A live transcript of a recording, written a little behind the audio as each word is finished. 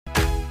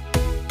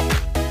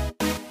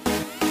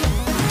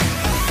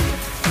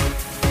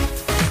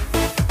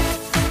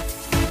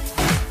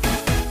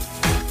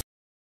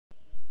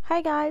Hi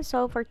guys,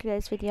 so for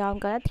today's video, I'm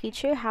gonna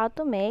teach you how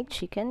to make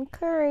chicken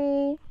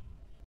curry.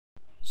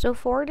 So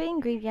for the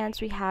ingredients,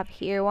 we have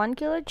here 1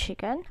 kilo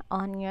chicken,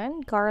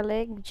 onion,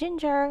 garlic,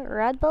 ginger,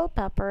 red bell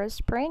pepper,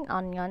 spring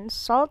onion,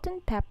 salt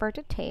and pepper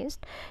to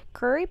taste,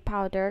 curry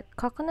powder,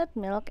 coconut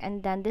milk,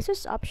 and then this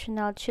is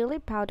optional, chili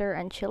powder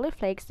and chili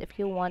flakes if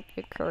you want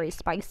your curry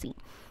spicy.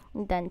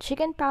 And then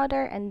chicken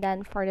powder, and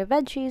then for the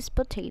veggies,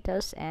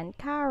 potatoes and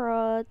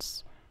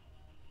carrots.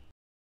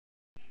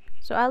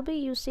 So I'll be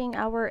using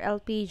our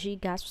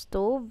LPG gas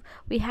stove.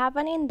 We have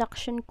an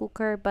induction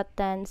cooker, but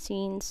then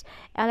since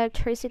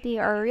electricity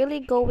are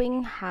really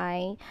going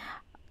high,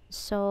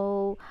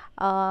 so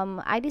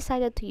I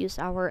decided to use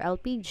our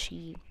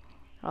LPG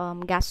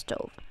gas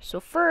stove. So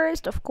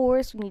first, of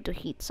course, you need to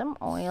heat some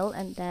oil,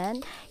 and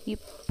then you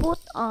put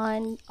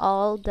on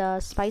all the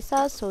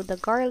spices, so the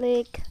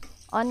garlic,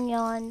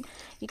 onion.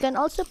 You can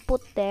also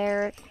put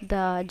there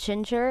the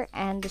ginger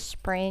and the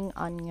spring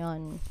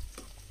onion.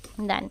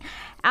 And then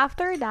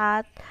after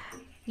that,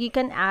 you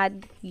can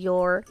add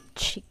your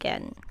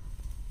chicken.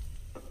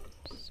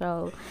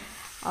 So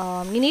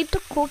you need to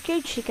cook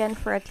your chicken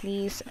for at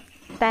least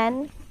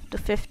 10 to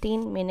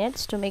 15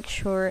 minutes to make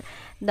sure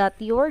that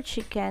your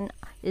chicken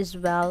is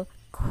well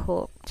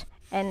cooked.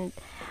 And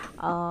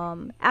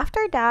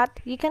after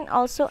that, you can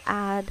also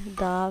add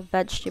the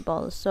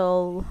vegetables.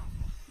 So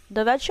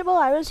the vegetable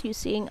I was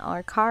using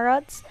are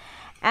carrots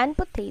and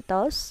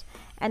potatoes,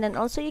 and then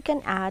also you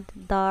can add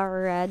the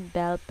red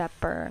bell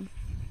pepper.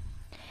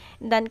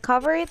 And then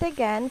cover it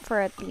again for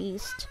at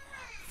least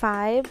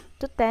 5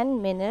 to 10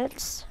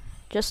 minutes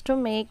just to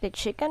make the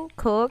chicken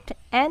cooked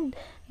and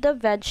the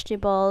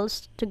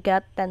vegetables to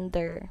get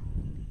tender.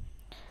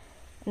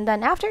 And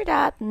then after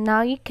that,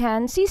 now you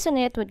can season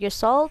it with your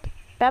salt,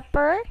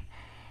 pepper,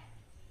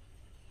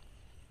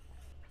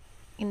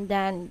 and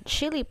then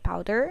chili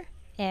powder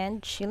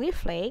and chili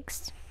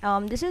flakes.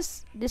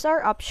 These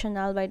are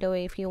optional, by the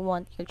way, if you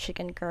want your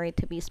chicken curry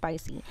to be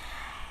spicy.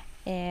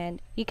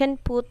 And you can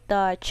put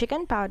the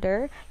chicken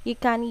powder. You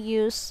can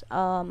use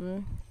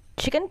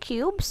chicken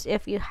cubes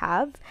if you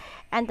have,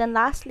 and then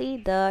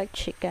lastly the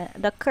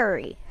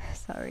curry.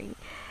 Sorry.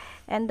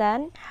 And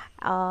then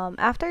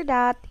after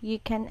that, you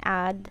can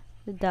add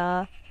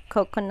the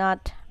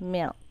coconut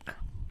milk.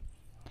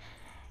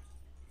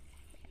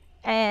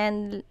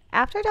 And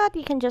after that,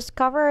 you can just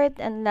cover it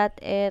and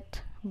let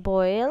it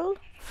boil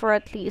for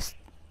at least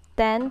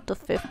 10 to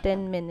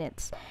 15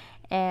 minutes.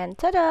 And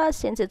tada!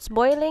 Since it's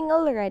boiling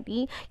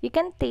already, you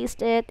can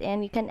taste it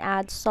and you can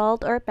add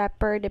salt or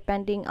pepper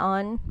depending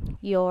on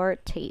your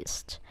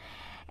taste.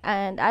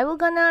 And I will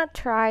gonna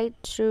try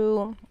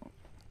to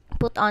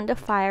put on the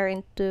fire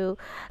into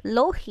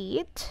low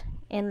heat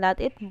and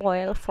let it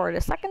boil for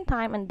the second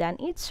time, and then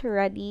it's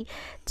ready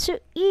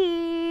to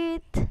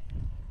eat.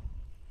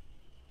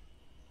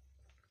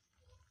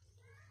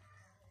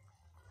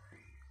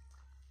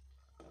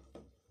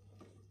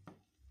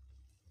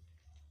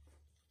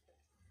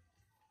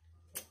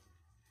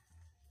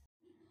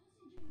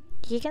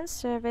 You can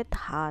serve it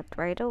hot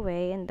right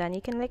away, and then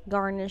you can like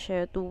garnish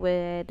it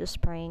with the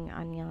spring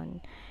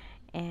onion.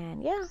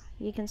 And yeah,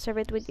 you can serve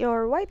it with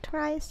your white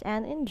rice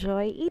and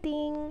enjoy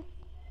eating.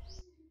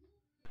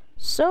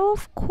 So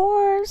of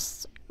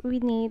course we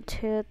need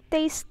to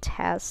taste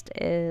test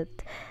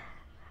it.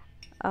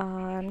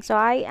 So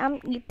I am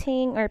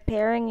eating or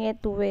pairing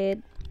it with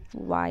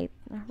white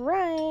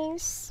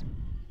rice.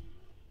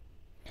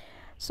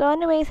 So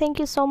anyway, thank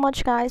you so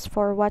much guys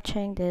for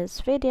watching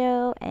this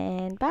video,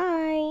 and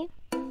bye.